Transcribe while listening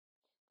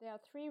There are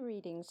three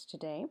readings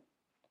today.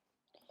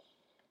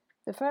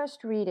 The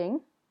first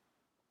reading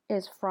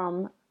is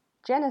from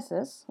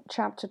Genesis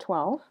chapter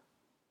 12,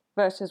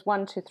 verses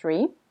 1 to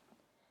 3,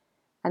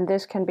 and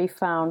this can be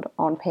found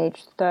on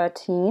page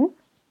 13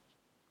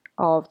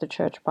 of the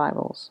Church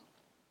Bibles.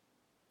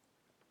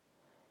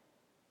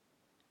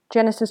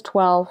 Genesis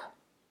 12,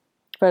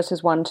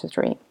 verses 1 to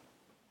 3.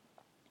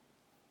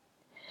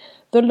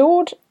 The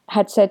Lord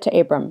had said to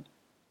Abram,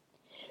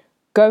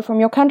 "Go from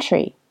your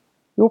country,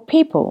 your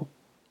people,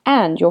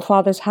 and your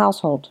father's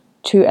household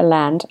to a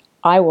land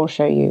I will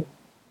show you.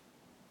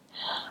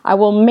 I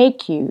will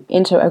make you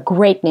into a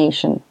great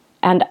nation,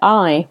 and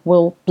I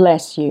will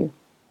bless you.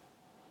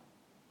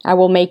 I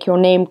will make your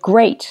name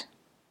great,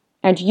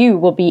 and you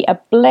will be a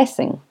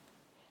blessing.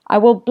 I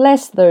will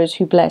bless those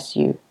who bless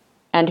you,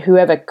 and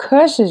whoever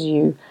curses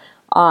you,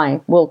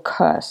 I will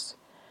curse.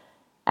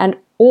 And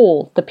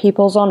all the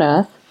peoples on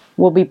earth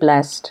will be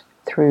blessed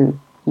through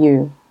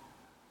you."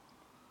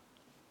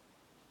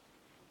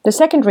 The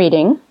second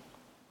reading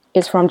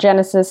is from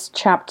Genesis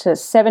chapter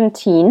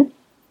 17,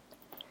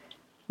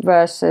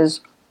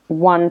 verses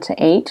 1 to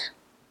 8,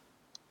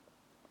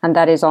 and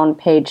that is on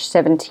page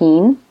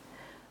 17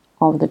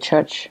 of the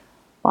Church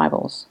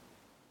Bibles.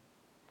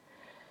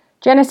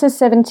 Genesis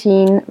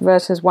 17,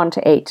 verses 1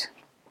 to 8.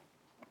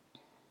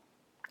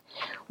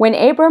 When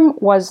Abram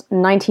was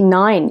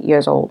 99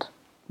 years old,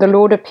 the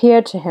Lord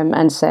appeared to him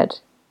and said,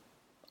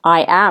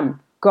 "I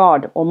am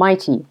God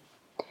Almighty.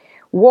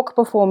 Walk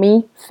before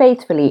me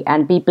faithfully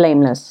and be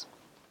blameless.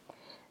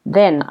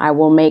 Then I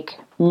will make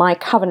my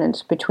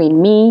covenant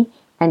between me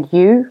and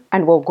you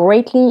and will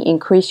greatly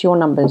increase your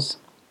numbers."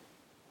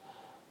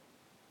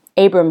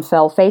 Abram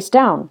fell face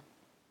down,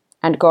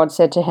 and God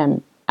said to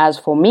him, "As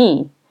for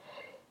me,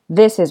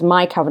 this is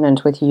my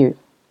covenant with you.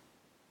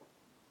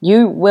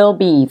 You will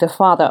be the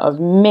father of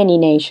many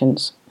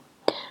nations.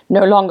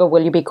 No longer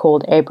will you be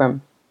called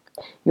Abram.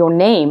 Your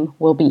name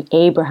will be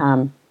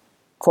Abraham,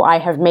 for I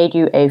have made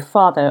you a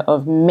father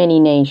of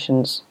many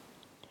nations.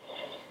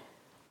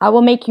 I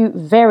will make you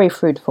very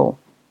fruitful.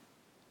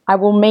 I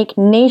will make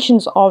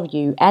nations of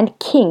you, and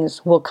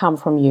kings will come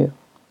from you.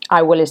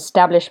 I will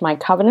establish my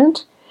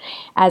covenant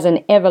as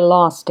an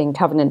everlasting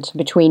covenant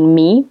between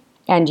me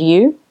and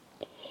you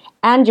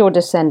and your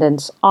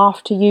descendants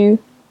after you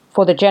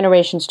for the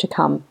generations to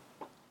come,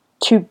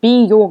 to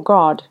be your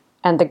God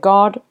and the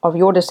God of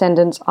your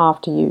descendants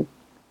after you.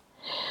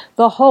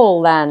 The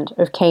whole land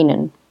of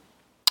Canaan,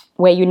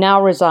 where you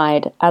now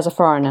reside as a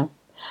foreigner,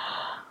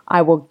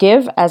 I will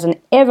give as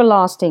an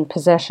everlasting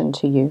possession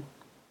to you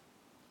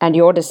and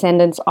your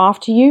descendants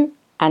after you,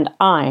 and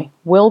I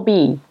will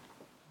be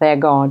their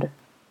God."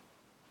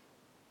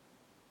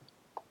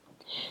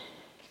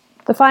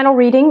 The final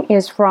reading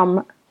is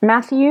from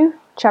Matthew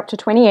chapter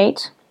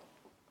 28,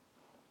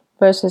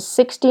 verses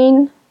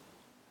 16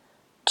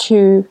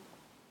 to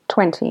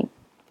 20.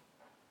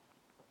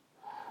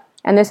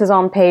 And this is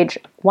on page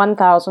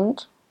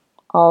 1000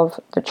 of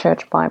the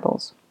Church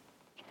Bibles.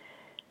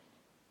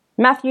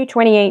 Matthew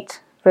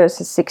 28,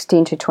 verses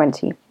 16 to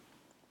 20.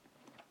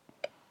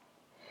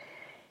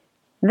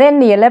 Then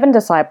the 11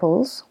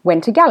 disciples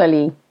went to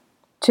Galilee,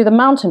 to the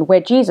mountain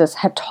where Jesus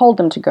had told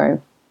them to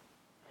go.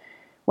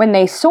 When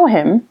they saw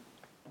him,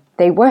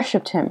 they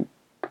worshipped him,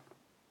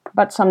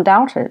 but some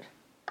doubted.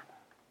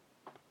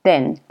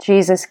 Then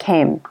Jesus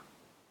came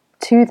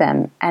to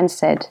them and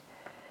said,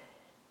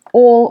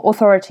 "All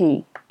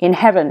authority in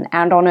heaven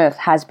and on earth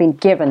has been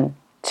given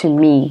to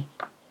me.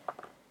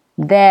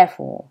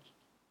 Therefore,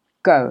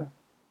 go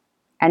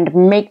and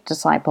make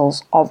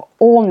disciples of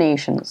all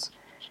nations,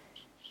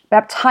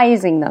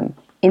 baptizing them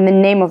in the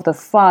name of the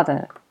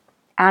Father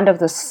and of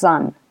the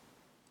Son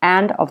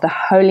and of the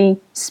Holy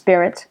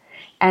Spirit,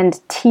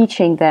 and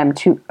teaching them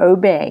to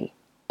obey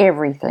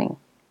everything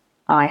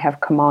I have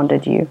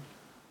commanded you.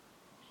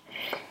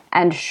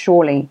 And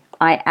surely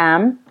I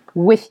am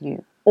with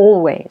you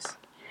always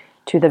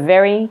to the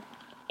very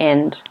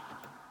end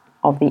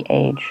of the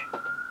age."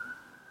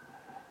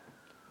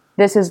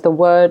 This is the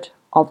word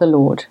of the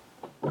Lord.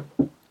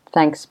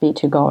 Thanks be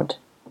to God.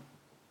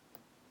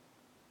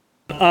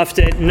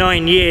 After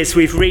 9 years,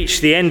 we've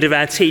reached the end of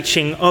our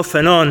teaching off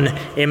and on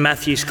in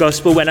Matthew's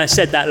Gospel. When I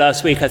said that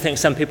last week, I think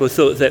some people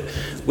thought that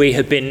we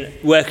had been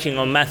working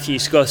on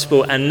Matthew's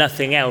Gospel and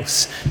nothing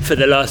else for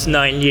the last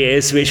 9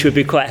 years, which would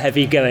be quite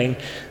heavy going.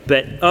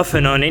 But off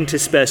and on,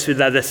 interspersed with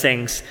other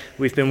things,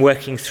 we've been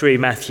working through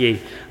Matthew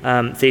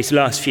these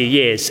last few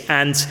years.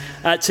 And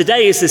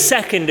today is the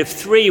second of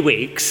 3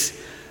 weeks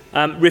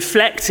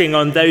reflecting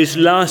on those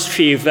last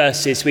few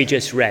verses we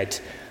just read,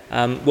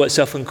 what's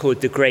often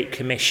called the Great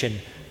Commission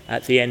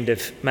at the end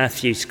of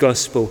Matthew's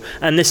Gospel.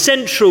 And the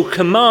central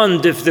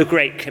command of the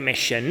Great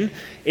Commission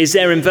is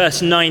there in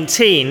verse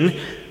 19,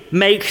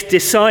 "Make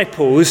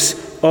disciples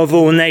of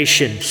all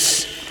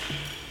nations."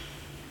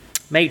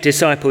 Make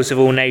disciples of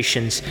all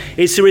nations.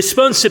 It's the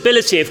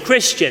responsibility of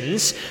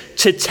Christians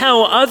to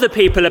tell other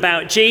people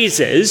about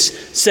Jesus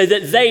so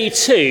that they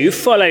too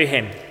follow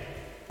him.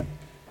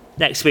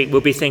 Next week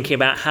we'll be thinking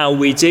about how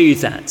we do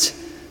that.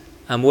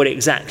 and what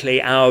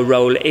exactly our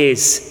role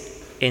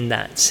is in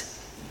that.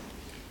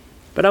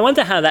 But I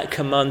wonder how that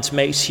command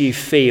makes you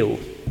feel.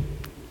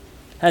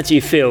 How do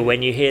you feel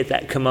when you hear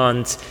that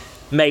command,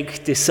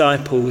 make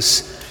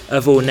disciples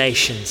of all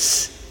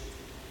nations?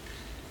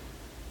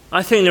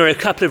 I think there are a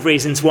couple of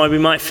reasons why we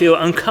might feel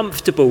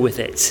uncomfortable with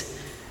it.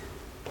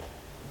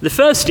 The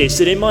first is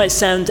that it might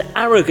sound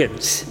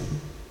arrogant.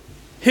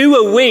 Who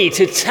are we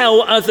to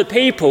tell other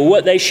people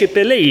what they should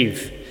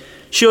believe?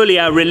 Surely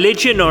our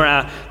religion or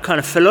our kind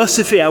of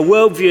philosophy, our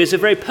worldview is a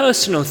very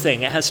personal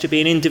thing. It has to be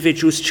an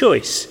individual's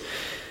choice.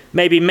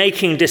 Maybe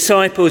making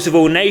disciples of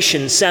all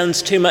nations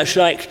sounds too much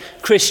like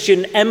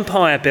Christian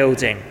empire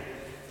building.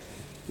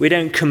 We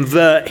don't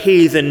convert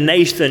heathen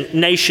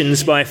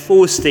nations by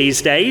force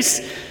these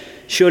days.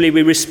 Surely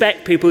we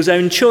respect people's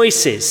own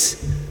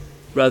choices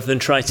rather than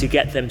try to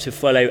get them to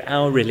follow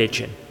our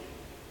religion.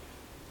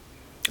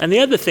 And the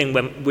other thing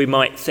we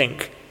might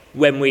think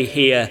when we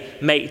hear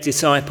make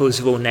disciples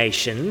of all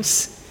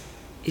nations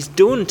is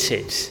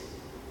daunted,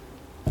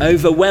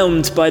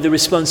 overwhelmed by the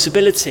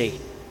responsibility.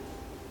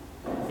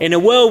 In a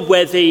world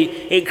where the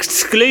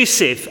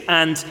exclusive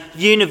and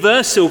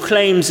universal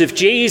claims of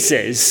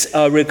Jesus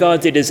are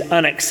regarded as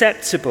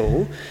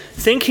unacceptable,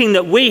 thinking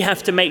that we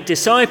have to make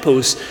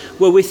disciples,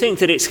 well, we think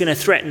that it's going to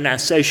threaten our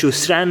social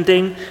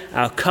standing,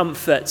 our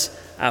comfort,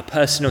 our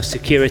personal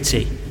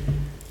security.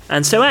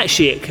 And so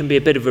actually it can be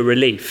a bit of a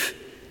relief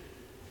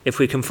if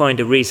we can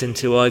find a reason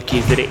to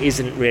argue that it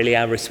isn't really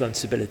our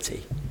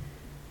responsibility,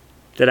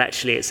 that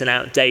actually it's an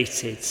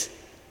outdated,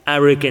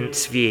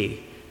 arrogant view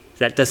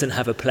that doesn't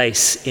have a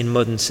place in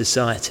modern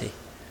society.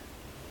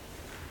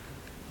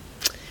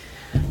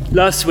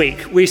 Last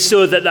week, we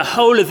saw that the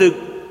whole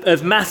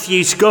of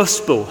Matthew's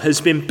Gospel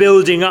has been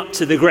building up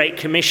to the Great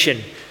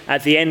Commission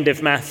at the end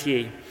of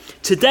Matthew.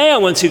 Today, I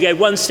want to go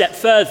one step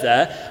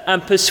further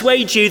and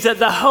persuade you that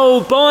the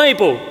whole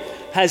Bible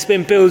has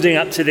been building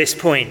up to this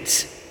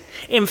point.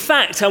 In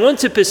fact, I want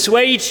to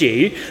persuade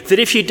you that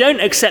if you don't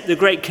accept the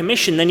Great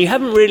Commission, then you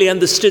haven't really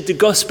understood the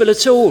Gospel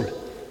at all.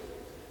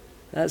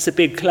 That's a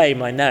big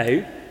claim, I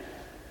know.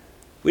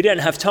 We don't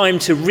have time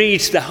to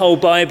read the whole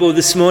Bible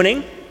this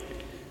morning,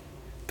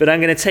 but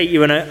I'm going to take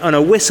you on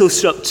a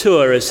whistle-stop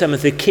tour of some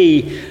of the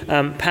key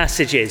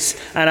passages.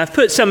 And I've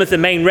put some of the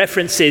main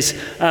references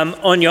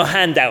on your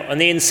handout, on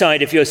the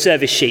inside of your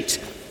service sheet.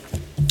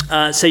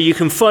 So you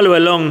can follow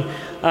along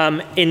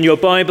in your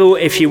Bible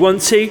if you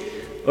want to,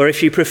 or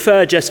if you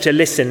prefer just to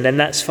listen, then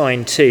that's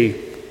fine too.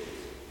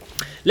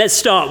 Let's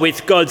start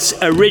with God's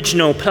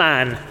original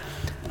plan.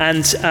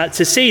 And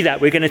to see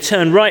that, we're going to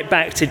turn right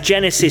back to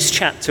Genesis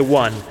chapter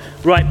 1,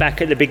 right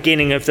back at the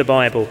beginning of the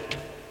Bible.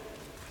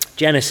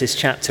 Genesis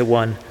chapter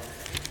 1,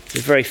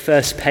 the very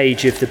first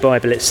page of the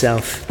Bible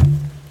itself.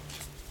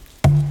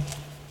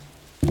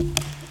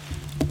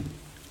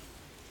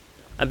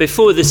 And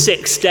before the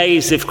 6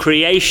 days of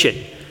creation,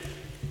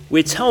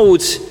 we're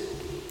told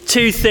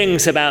two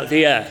things about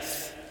the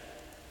earth.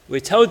 We're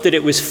told that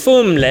it was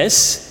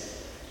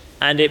formless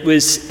and it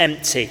was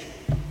empty.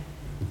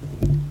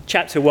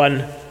 Chapter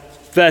 1,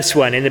 verse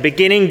 1, in the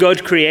beginning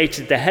God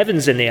created the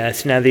heavens and the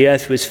earth. Now the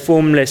earth was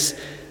formless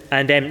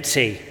and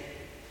empty.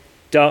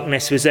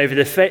 Darkness was over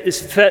the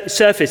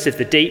surface of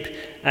the deep,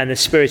 and the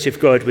Spirit of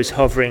God was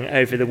hovering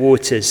over the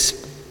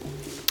waters.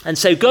 And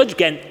so God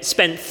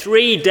spent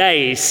 3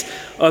 days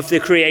of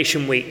the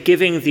creation week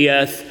giving the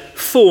earth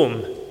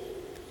form.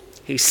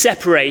 He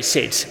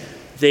separated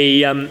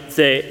the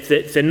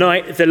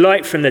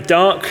light from the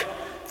dark,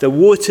 the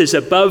waters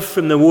above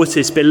from the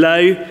waters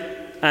below,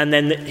 and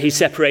then he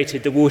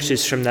separated the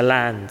waters from the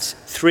land.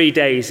 3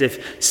 days of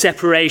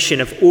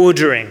separation, of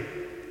ordering.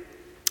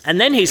 And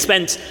then he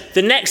spent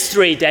the next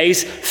 3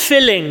 days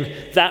filling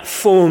that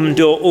formed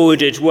or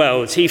ordered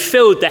world. He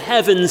filled the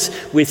heavens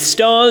with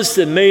stars,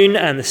 the moon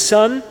and the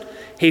sun.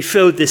 He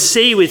filled the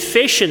sea with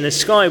fish and the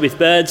sky with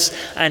birds.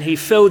 And he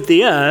filled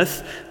the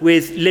earth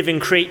with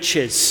living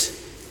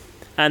creatures.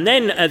 And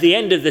then at the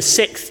end of the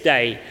 6th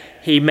day,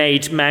 he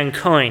made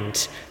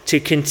mankind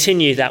to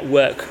continue that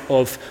work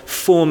of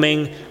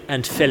forming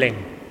and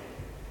filling.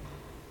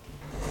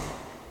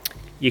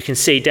 You can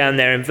see down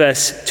there in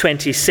verse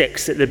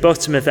 26 at the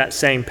bottom of that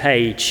same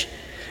page,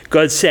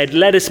 God said,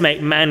 "Let us make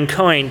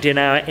mankind in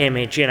our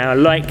image, in our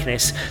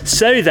likeness,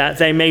 so that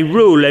they may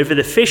rule over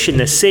the fish in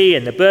the sea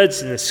and the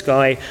birds in the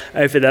sky,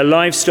 over the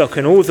livestock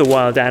and all the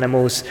wild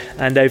animals,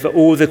 and over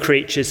all the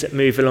creatures that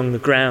move along the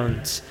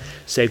ground."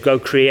 So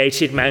God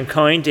created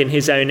mankind in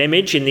his own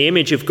image. In the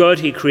image of God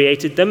he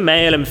created them,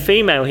 male and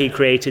female he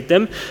created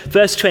them.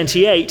 Verse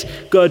 28,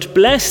 God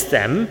blessed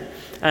them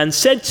and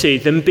said to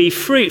them, "Be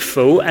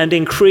fruitful and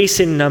increase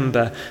in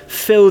number,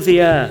 fill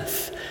the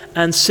earth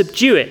and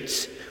subdue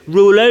it.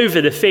 Rule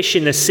over the fish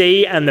in the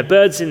sea and the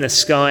birds in the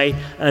sky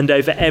and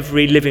over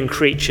every living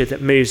creature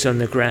that moves on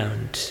the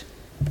ground."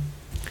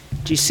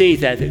 Do you see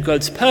there that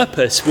God's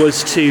purpose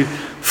was to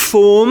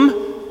form,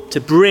 to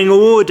bring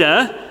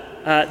order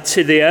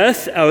to the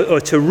earth,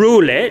 or to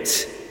rule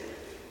it,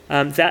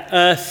 that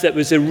earth that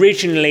was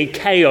originally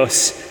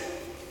chaos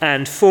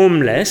and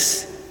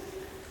formless,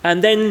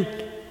 and then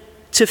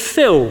to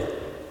fill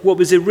what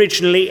was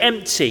originally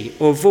empty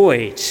or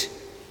void.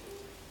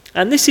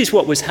 And this is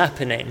what was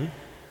happening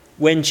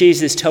when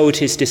Jesus told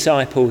his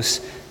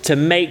disciples to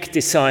make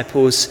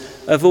disciples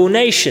of all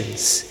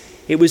nations.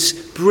 It was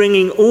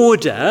bringing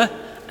order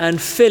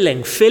and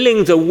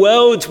filling the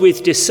world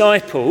with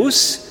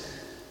disciples.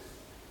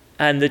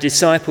 And the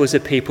disciples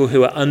are people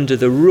who are under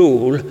the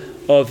rule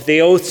of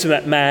the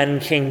ultimate man,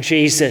 King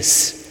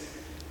Jesus,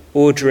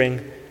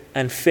 ordering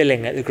and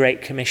filling at the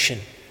Great Commission.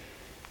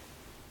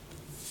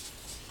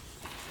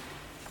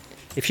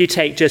 If you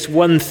take just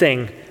one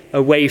thing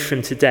away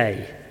from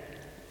today,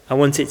 I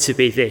want it to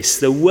be this: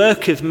 the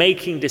work of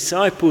making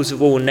disciples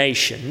of all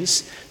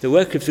nations, the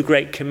work of the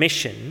Great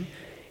Commission,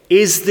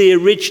 is the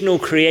original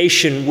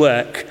creation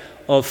work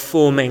of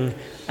forming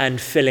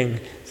and filling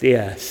the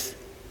earth.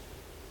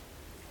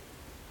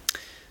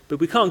 But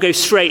we can't go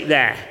straight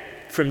there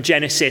from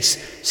Genesis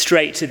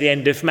straight to the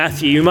end of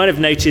Matthew. You might have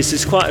noticed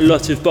there's quite a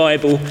lot of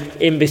Bible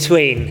in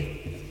between.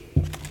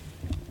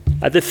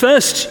 The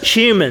first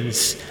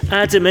humans,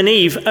 Adam and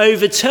Eve,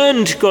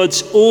 overturned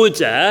God's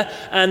order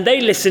and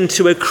they listened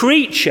to a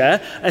creature,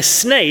 a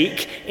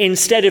snake,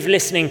 instead of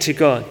listening to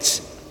God.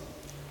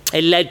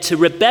 It led to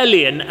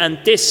rebellion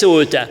and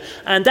disorder,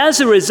 and as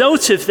a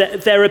result of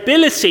their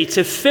ability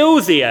to fill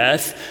the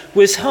earth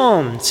was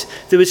harmed.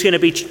 There was going to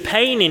be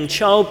pain in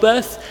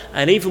childbirth,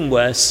 and even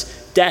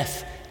worse,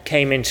 death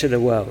came into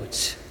the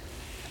world.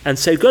 And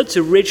so God's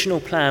original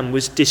plan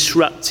was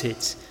disrupted,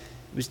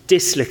 it was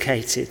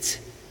dislocated.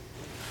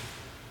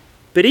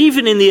 But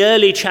even in the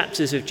early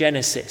chapters of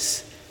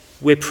Genesis,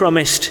 we're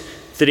promised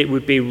that it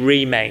would be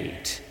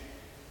remade.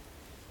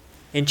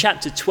 In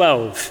chapter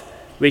 12,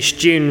 which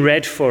June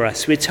read for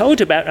us, we're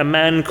told about a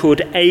man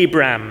called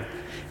Abram,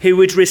 who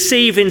would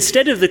receive,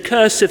 instead of the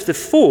curse of the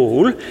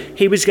fall,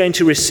 he was going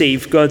to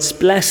receive God's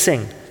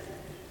blessing.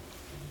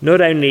 Not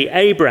only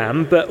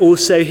Abram, but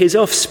also his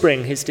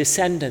offspring, his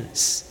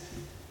descendants.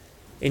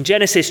 In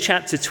Genesis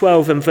chapter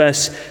 12 and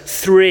verse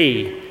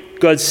 3,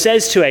 God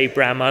says to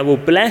Abram, "I will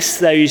bless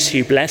those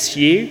who bless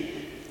you,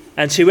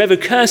 and whoever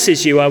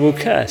curses you I will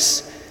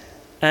curse,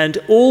 and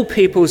all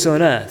peoples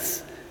on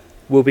earth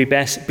will be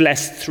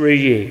blessed through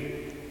you."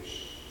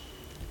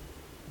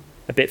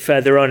 A bit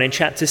further on in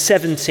chapter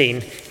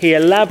 17, he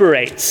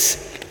elaborates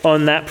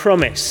on that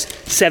promise.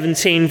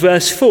 17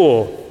 verse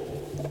 4.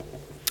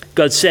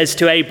 God says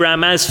to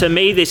Abram, "As for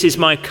me, this is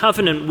my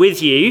covenant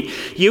with you.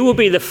 You will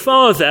be the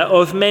father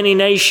of many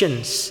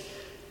nations.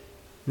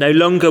 No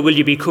longer will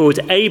you be called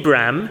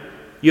Abram.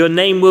 Your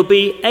name will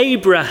be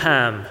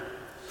Abraham,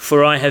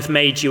 for I have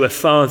made you a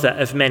father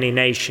of many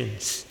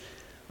nations.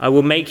 I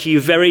will make you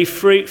very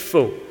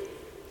fruitful.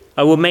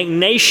 I will make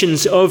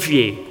nations of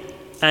you,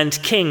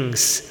 and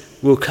kings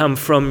will come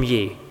from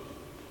you."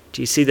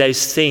 Do you see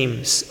those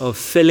themes of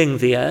filling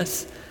the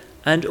earth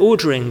and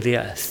ordering the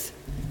earth?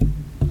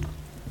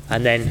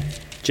 And then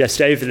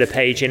just over the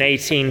page in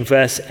 18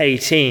 verse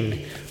 18,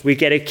 we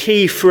get a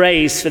key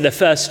phrase for the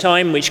first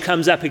time, which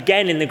comes up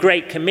again in the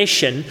Great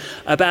Commission,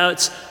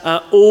 about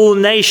all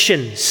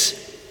nations.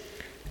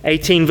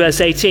 18 verse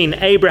 18,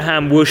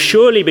 "Abraham will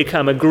surely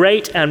become a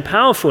great and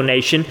powerful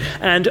nation,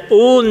 and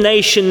all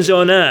nations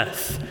on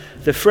earth."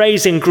 The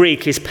phrase in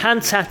Greek is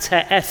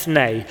pantata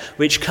ethne,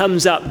 which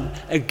comes up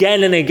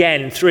again and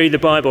again through the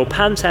Bible.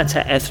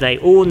 Pantata ethne,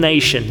 all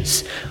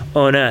nations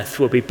on earth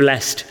will be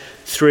blessed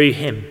through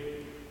him.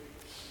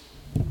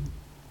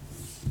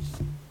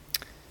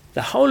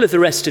 The whole of the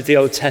rest of the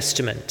Old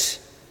Testament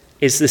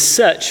is the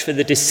search for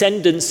the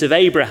descendants of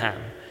Abraham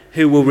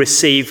who will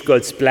receive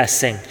God's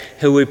blessing,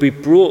 who will be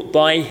brought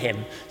by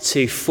him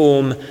to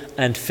form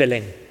and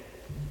filling.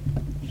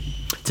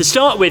 To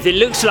start with, it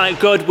looks like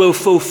God will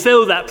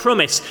fulfill that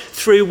promise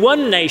through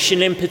one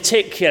nation in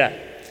particular.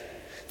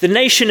 The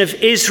nation of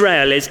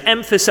Israel is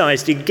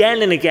emphasized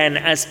again and again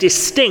as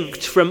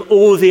distinct from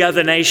all the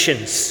other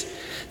nations.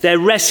 They're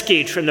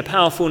rescued from the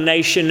powerful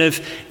nation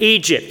of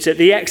Egypt at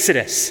the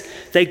Exodus.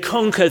 They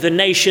conquer the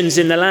nations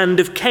in the land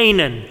of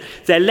Canaan.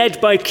 They're led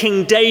by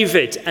King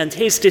David and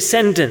his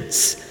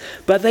descendants.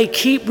 But they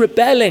keep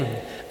rebelling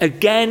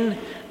again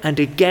and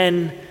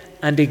again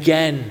and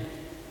again.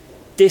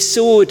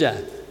 Disorder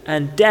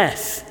and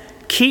death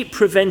keep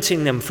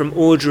preventing them from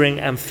ordering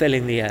and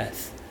filling the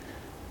earth.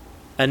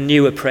 A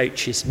new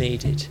approach is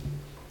needed.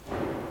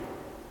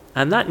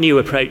 And that new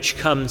approach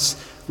comes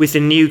with the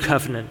new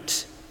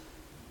covenant.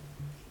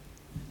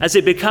 As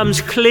it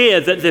becomes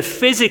clear that the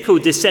physical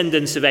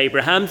descendants of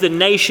Abraham, the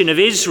nation of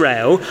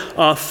Israel,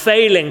 are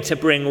failing to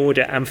bring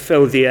order and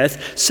fill the earth,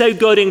 so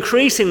God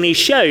increasingly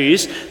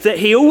shows that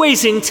he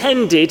always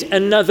intended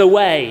another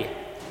way.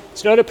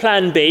 It's not a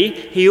plan B,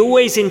 he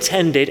always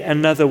intended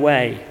another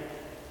way.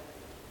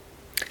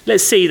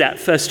 Let's see that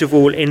first of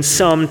all in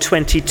Psalm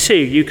 22.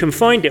 You can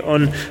find it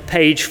on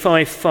page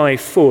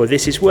 554.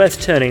 This is worth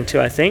turning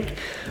to, I think.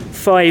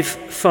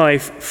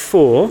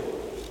 554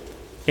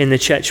 in the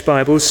Church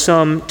Bible,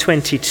 Psalm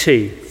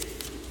 22,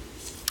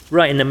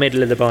 right in the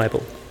middle of the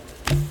Bible.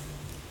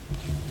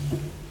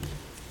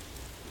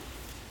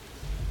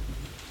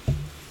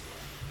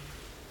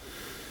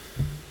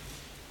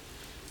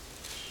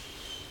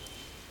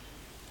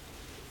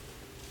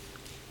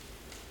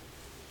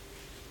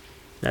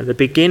 Now, the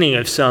beginning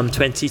of Psalm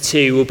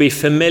 22 will be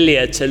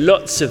familiar to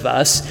lots of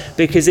us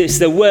because it's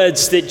the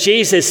words that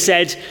Jesus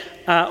said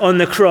on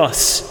the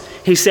cross.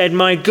 He said,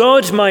 my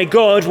God,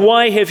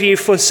 why have you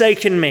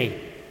forsaken me?"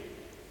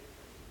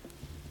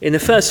 In the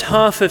first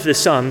half of the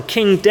psalm,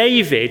 King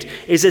David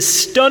is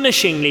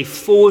astonishingly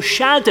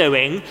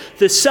foreshadowing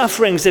the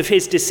sufferings of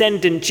his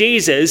descendant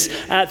Jesus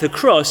at the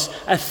cross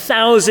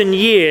 1,000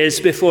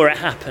 years before it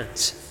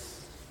happened.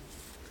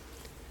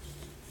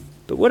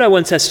 But what I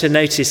want us to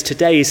notice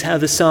today is how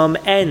the psalm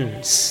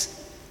ends.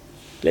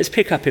 Let's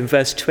pick up in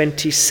verse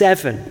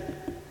 27.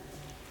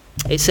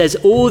 It says,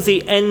 "All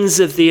the ends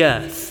of the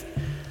earth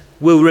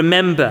will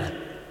remember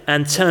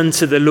and turn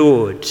to the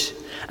Lord,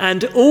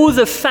 and all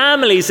the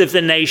families of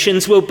the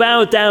nations will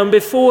bow down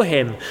before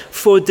him,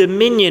 for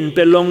dominion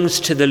belongs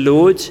to the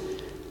Lord,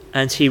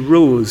 and he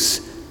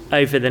rules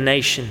over the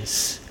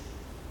nations.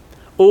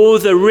 All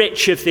the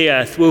rich of the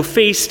earth will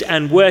feast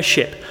and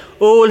worship.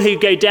 All who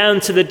go down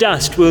to the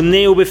dust will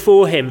kneel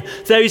before him.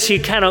 Those who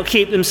cannot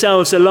keep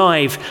themselves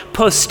alive.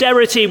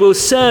 Posterity will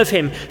serve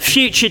him.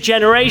 Future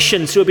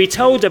generations will be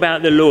told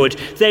about the Lord.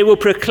 They will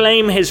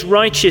proclaim his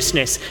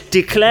righteousness,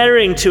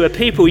 declaring to a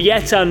people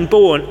yet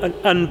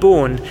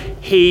unborn,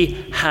 he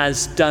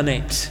has done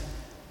it."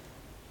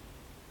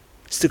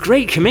 It's the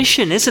Great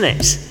Commission, isn't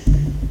it?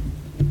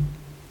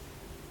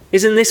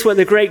 Isn't this what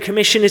the Great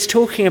Commission is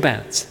talking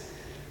about?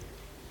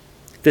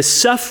 The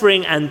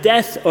suffering and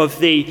death of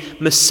the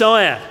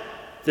Messiah,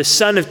 the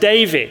Son of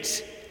David,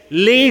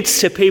 leads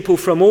to people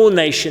from all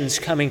nations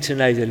coming to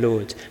know the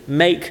Lord.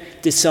 Make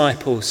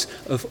disciples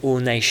of all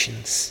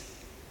nations.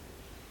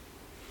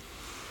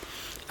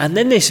 And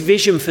then this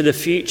vision for the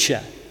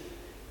future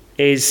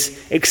is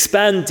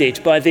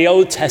expanded by the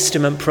Old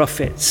Testament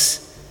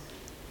prophets.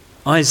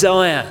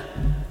 Isaiah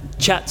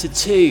chapter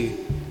 2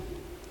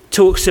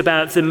 talks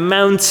about the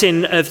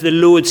mountain of the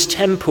Lord's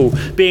temple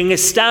being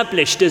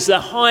established as the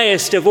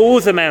highest of all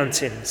the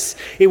mountains.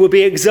 It will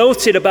be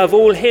exalted above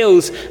all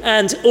hills,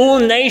 and all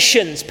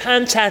nations,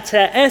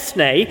 pantata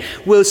ethne,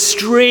 will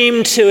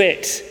stream to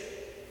it.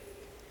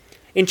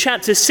 In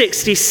chapter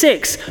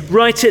 66,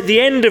 right at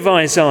the end of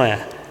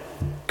Isaiah,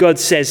 God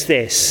says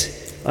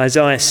this,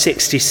 Isaiah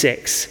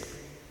 66.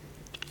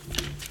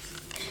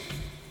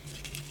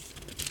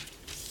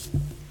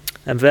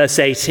 And verse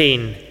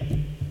 18.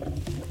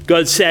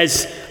 God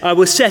says, "I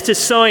will set a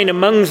sign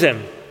among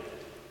them,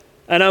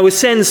 and I will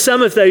send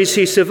some of those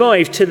who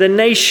survive to the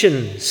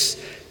nations,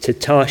 to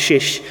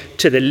Tarshish,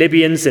 to the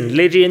Libyans and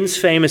Lydians,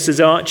 famous as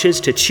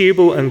archers, to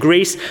Tubal and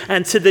Greece,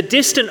 and to the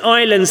distant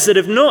islands that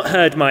have not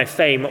heard my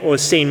fame or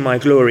seen my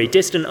glory."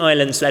 Distant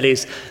islands, that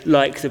is,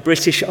 like the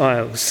British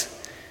Isles.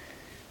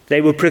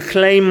 "They will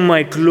proclaim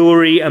my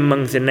glory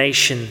among the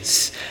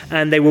nations,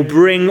 and they will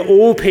bring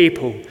all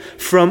people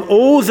from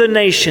all the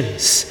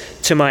nations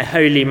to my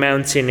holy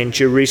mountain in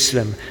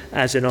Jerusalem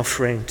as an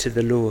offering to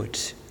the Lord."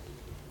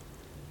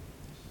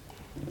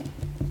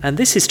 And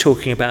this is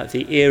talking about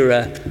the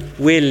era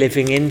we're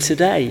living in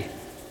today.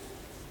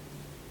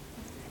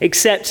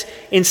 Except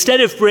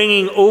instead of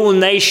bringing all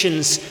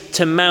nations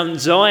to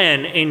Mount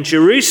Zion in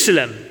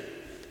Jerusalem,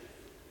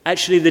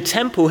 actually the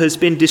temple has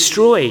been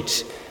destroyed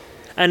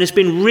and has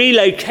been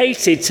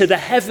relocated to the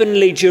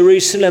heavenly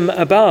Jerusalem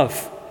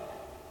above.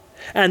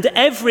 And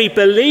every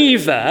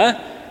believer,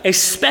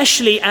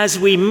 especially as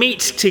we meet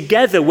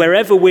together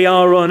wherever we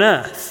are on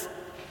earth,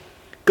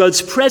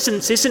 God's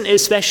presence isn't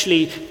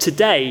especially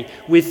today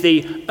with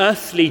the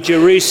earthly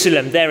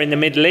Jerusalem there in the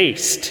Middle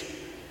East.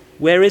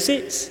 Where is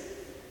it?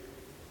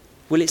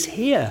 Well, it's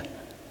here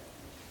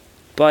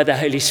by the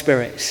Holy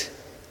Spirit.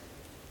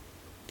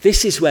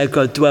 This is where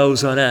God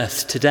dwells on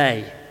earth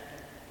today.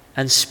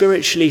 And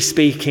spiritually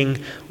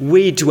speaking,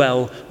 we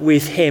dwell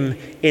with him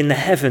in the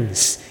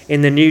heavens,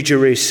 in the New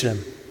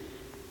Jerusalem.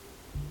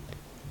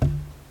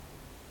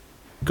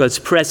 God's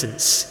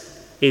presence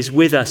is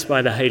with us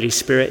by the Holy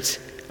Spirit,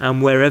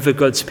 and wherever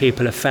God's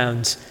people are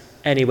found,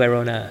 anywhere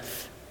on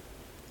earth.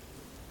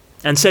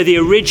 And so the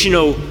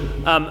original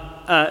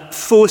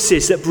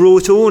forces that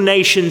brought all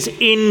nations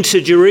into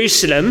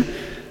Jerusalem,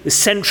 the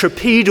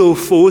centripetal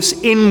force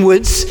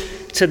inwards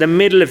to the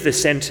middle of the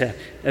center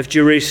of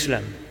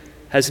Jerusalem,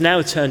 has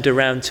now turned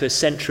around to a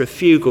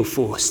centrifugal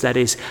force, that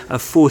is, a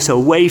force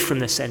away from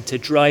the center,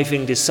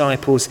 driving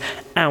disciples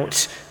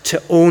out to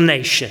all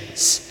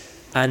nations,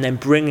 and then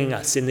bringing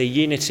us in the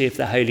unity of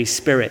the Holy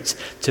Spirit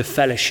to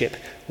fellowship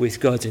with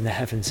God in the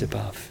heavens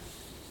above.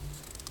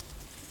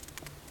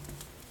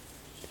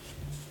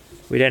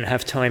 We don't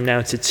have time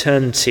now to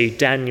turn to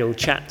Daniel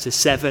chapter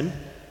 7,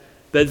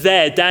 but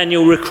there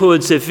Daniel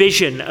records a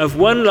vision of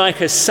one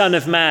like a son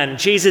of man,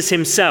 Jesus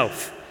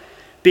himself,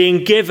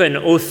 being given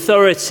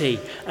authority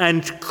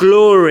and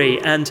glory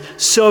and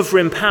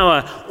sovereign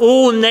power.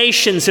 All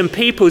nations and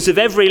peoples of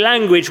every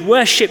language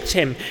worshipped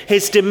him.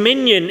 His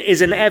dominion is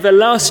an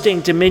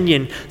everlasting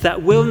dominion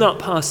that will not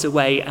pass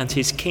away, and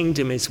his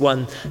kingdom is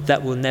one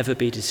that will never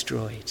be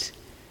destroyed.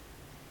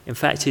 In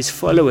fact, his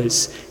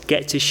followers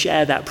get to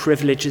share that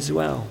privilege as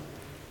well.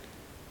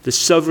 The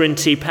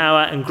sovereignty,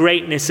 power, and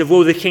greatness of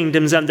all the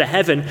kingdoms under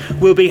heaven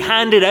will be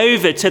handed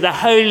over to the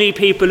holy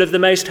people of the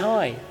Most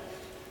High.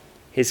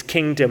 His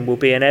kingdom will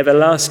be an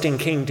everlasting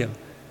kingdom,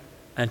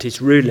 and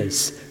his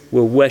rulers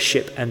will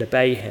worship and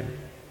obey him.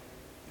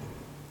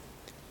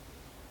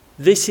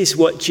 This is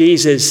what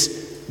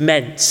Jesus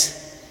meant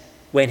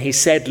when he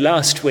said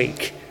last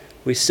week,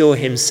 we saw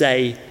him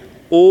say,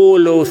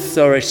 "All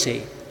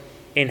authority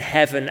in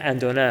heaven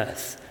and on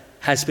earth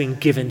has been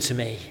given to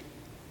me."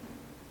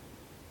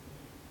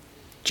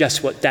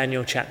 Just what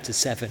Daniel chapter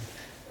 7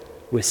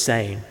 was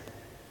saying.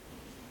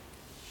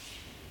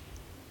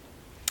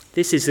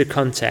 This is the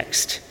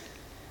context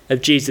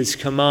of Jesus'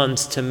 command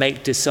to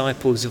make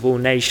disciples of all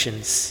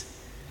nations.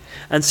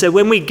 And so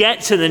when we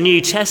get to the New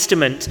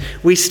Testament,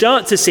 we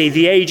start to see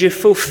the age of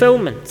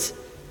fulfillment.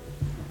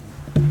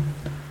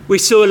 We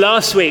saw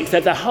last week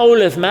that the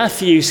whole of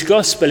Matthew's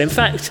gospel, in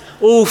fact,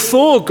 all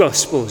four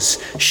gospels,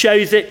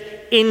 show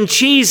that in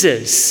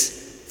Jesus,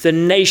 the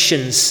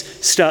nations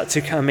start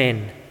to come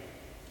in.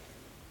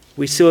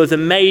 We saw the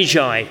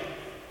Magi,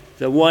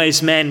 the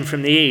wise men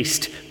from the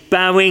east,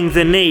 bowing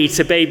the knee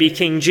to baby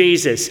King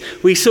Jesus.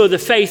 We saw the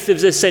faith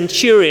of the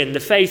centurion, the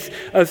faith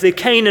of the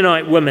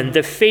Canaanite woman,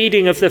 the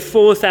feeding of the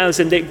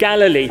 4,000 at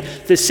Galilee,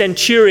 the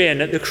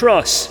centurion at the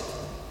cross.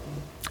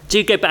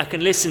 Do go back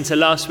and listen to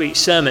last week's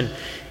sermon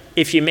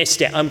if you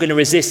missed it. I'm going to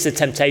resist the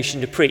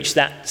temptation to preach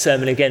that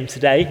sermon again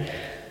today.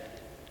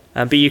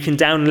 But you can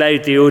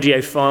download the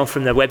audio file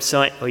from the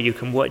website, or you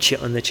can watch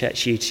it on the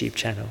church YouTube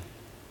channel.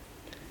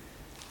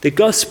 The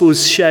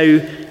Gospels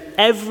show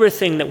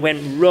everything that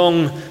went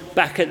wrong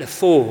back at the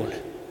fall,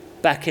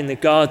 back in the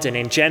garden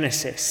in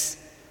Genesis.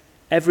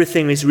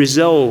 Everything is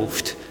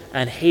resolved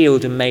and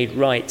healed and made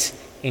right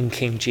in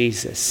King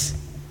Jesus.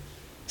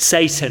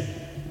 Satan,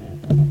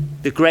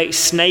 the great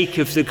snake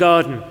of the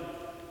garden,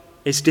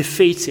 is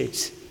defeated.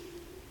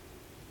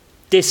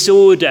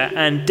 Disorder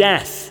and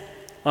death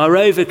are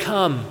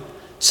overcome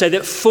so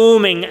that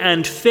forming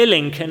and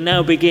filling can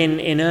now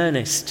begin in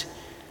earnest.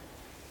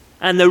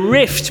 And the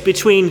rift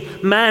between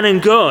man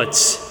and God,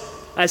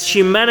 as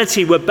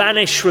humanity were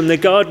banished from the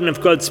garden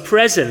of God's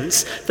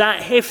presence,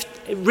 that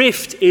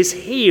rift is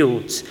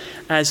healed.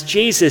 As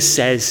Jesus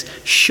says,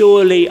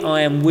 "Surely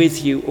I am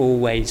with you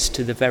always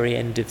to the very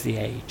end of the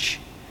age."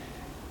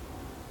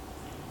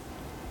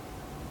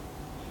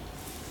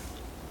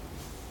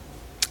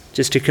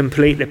 Just to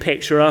complete the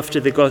picture after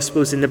the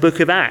Gospels, in the book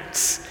of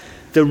Acts,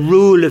 the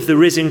rule of the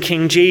risen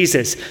King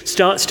Jesus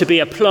starts to be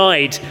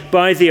applied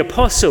by the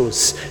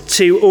apostles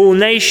to all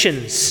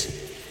nations.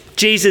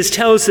 Jesus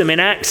tells them in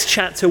Acts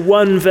chapter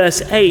 1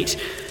 verse 8,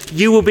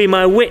 "You will be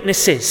my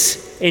witnesses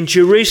in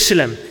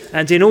Jerusalem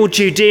and in all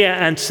Judea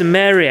and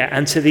Samaria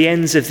and to the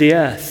ends of the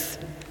earth."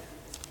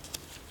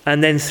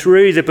 And then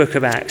through the book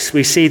of Acts,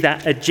 we see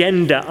that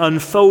agenda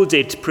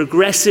unfolded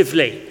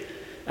progressively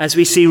as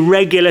we see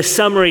regular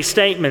summary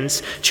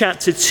statements.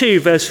 Chapter 2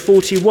 verse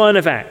 41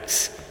 of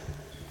Acts.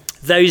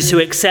 Those who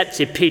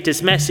accepted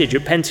Peter's message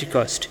at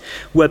Pentecost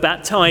were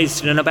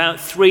baptized, and about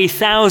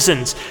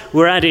 3,000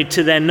 were added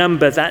to their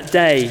number that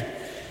day.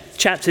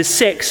 Chapter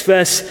 6,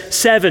 verse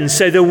 7,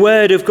 so the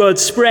word of God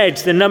spread.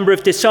 The number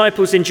of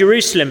disciples in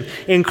Jerusalem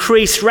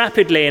increased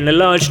rapidly, and a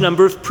large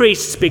number of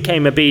priests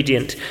became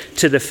obedient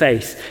to the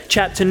faith.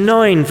 Chapter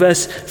 9,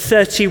 verse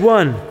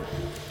 31,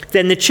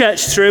 then the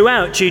church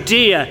throughout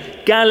Judea,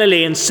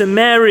 Galilee, and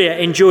Samaria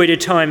enjoyed a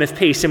time of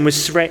peace and was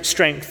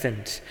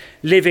strengthened.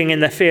 Living in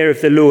the fear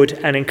of the Lord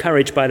and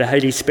encouraged by the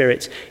Holy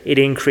Spirit, it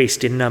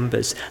increased in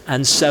numbers.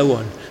 And so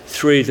on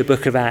through the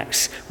book of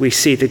Acts, we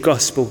see the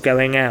gospel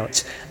going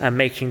out and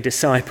making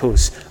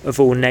disciples of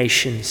all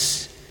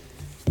nations.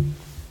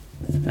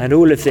 And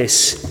all of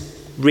this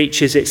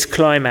reaches its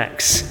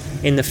climax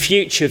in the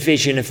future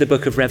vision of the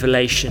book of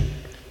Revelation.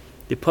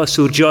 The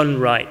Apostle John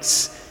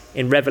writes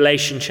in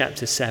Revelation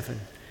chapter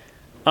 7,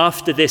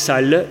 "After this I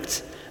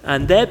looked,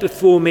 and there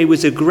before me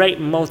was a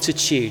great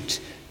multitude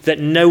that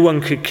no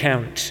one could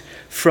count,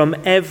 from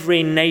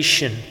every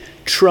nation,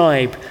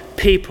 tribe,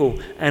 people,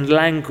 and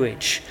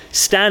language,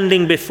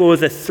 standing before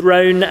the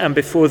throne and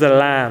before the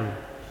Lamb.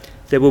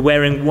 They were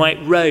wearing white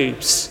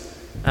robes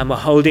and were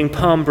holding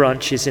palm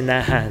branches in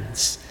their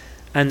hands,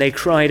 and they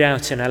cried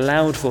out in a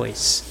loud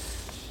voice,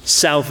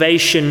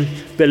 'Salvation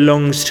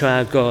belongs to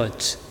our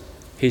God,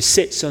 who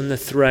sits on the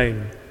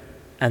throne,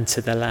 and to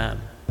the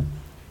Lamb.'"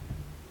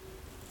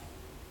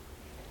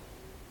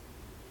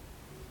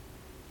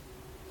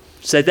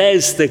 So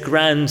there's the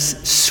grand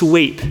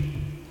sweep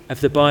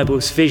of the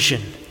Bible's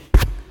vision.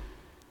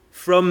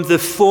 From the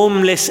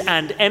formless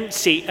and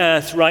empty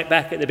earth right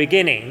back at the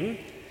beginning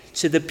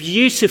to the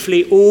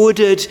beautifully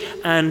ordered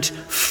and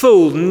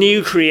full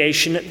new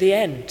creation at the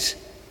end.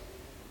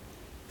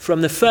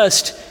 From the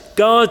first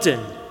garden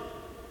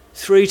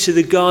through to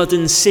the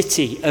garden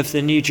city of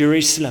the New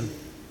Jerusalem.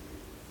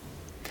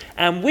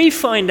 And we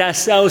find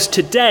ourselves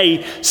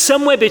today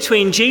somewhere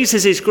between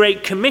Jesus'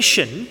 Great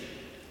Commission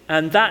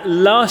and that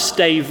last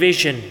day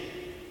vision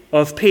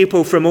of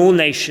people from all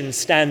nations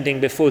standing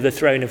before the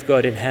throne of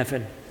God in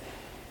heaven.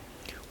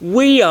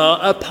 We are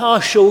a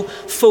partial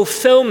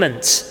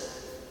fulfillment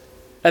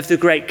of the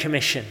Great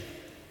Commission.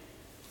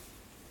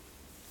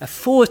 A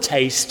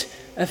foretaste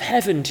of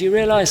heaven. Do you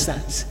realize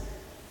that?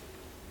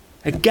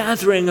 A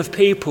gathering of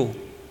people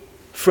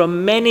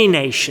from many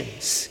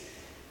nations,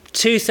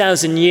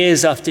 2,000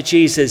 years after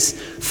Jesus'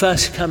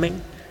 first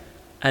coming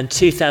and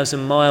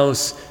 2,000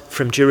 miles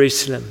from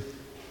Jerusalem.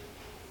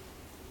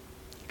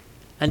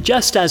 And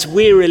just as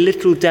we're a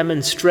little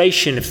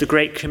demonstration of the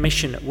Great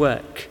Commission at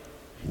work,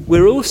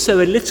 we're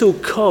also a little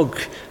cog,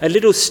 a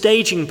little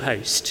staging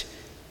post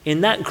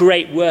in that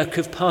great work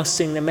of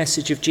passing the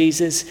message of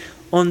Jesus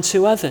on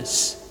to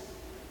others.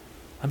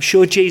 I'm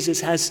sure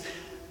Jesus has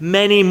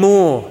many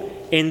more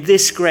in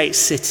this great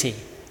city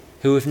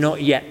who have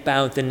not yet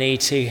bowed the knee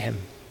to him.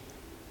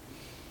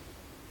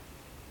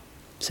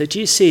 So do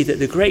you see that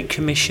the Great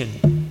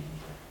Commission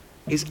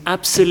is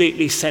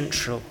absolutely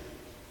central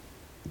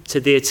to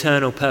the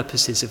eternal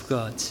purposes of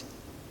God?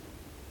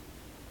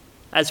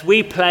 As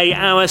we play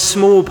our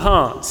small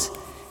part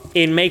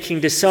in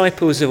making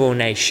disciples of all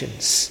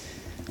nations,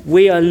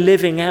 we are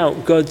living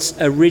out God's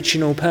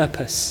original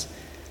purpose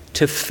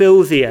to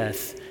fill the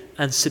earth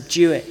and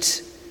subdue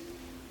it.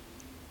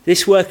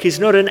 This work is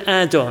not an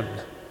add-on.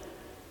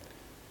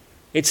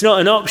 It's not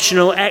an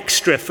optional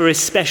extra for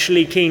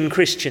especially keen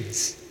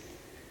Christians.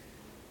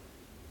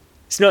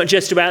 It's not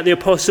just about the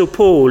Apostle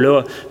Paul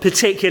or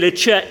particular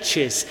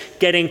churches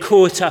getting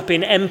caught up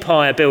in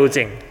empire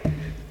building.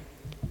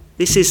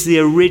 This is the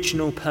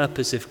original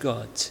purpose of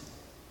God.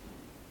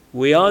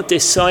 We are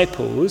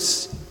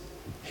disciples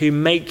who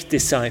make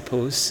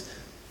disciples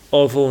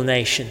of all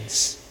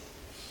nations.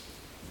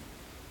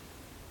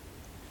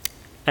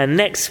 And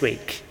next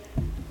week,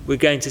 we're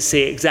going to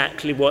see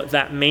exactly what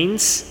that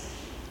means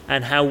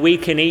and how we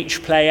can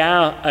each play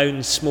our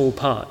own small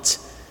part,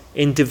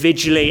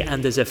 individually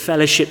and as a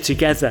fellowship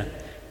together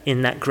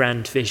in that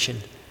grand vision.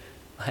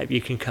 I hope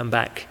you can come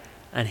back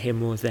and hear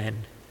more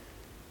then.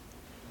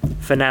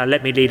 For now,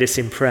 let me lead us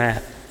in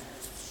prayer.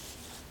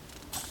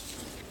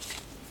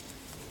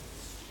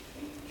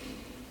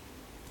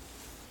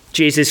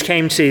 Jesus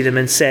came to them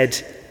and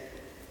said,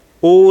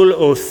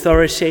 "All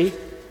authority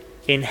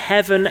in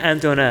heaven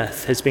and on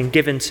earth has been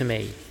given to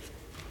me.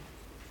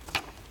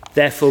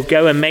 Therefore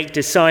go and make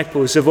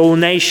disciples of all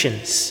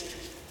nations,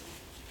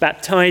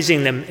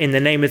 baptizing them in the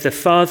name of the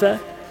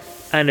Father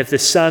and of the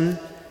Son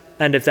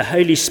and of the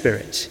Holy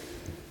Spirit,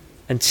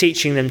 and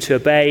teaching them to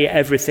obey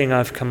everything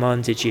I've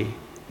commanded you.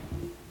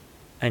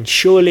 And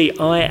surely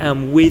I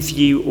am with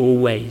you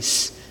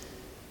always,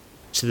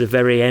 to the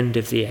very end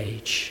of the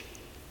age."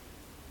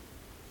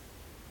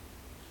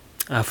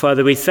 Our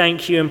Father, we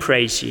thank you and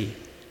praise you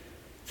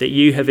that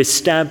you have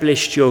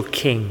established your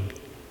King,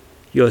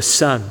 your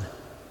Son.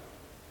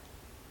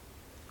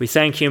 We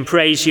thank you and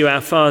praise you,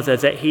 our Father,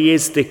 that he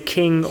is the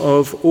King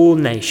of all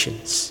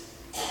nations.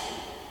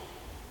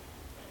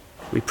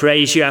 We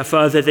praise you, our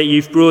Father, that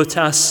you've brought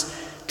us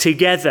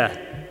together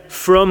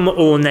from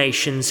all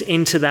nations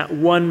into that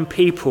one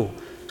people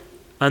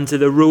under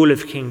the rule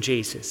of King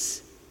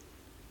Jesus.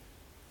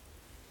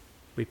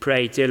 We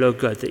pray, dear Lord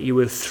God, that you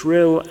will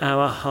thrill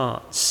our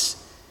hearts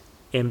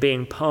in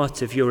being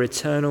part of your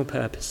eternal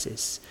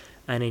purposes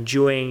and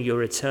enjoying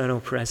your eternal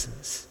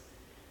presence.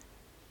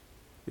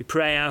 We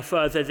pray, our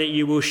Father, that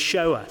you will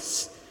show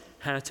us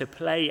how to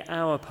play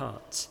our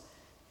part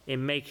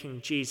in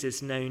making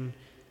Jesus known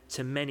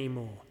to many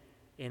more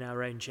in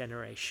our own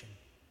generation.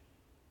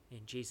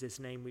 In Jesus'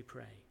 name we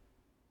pray.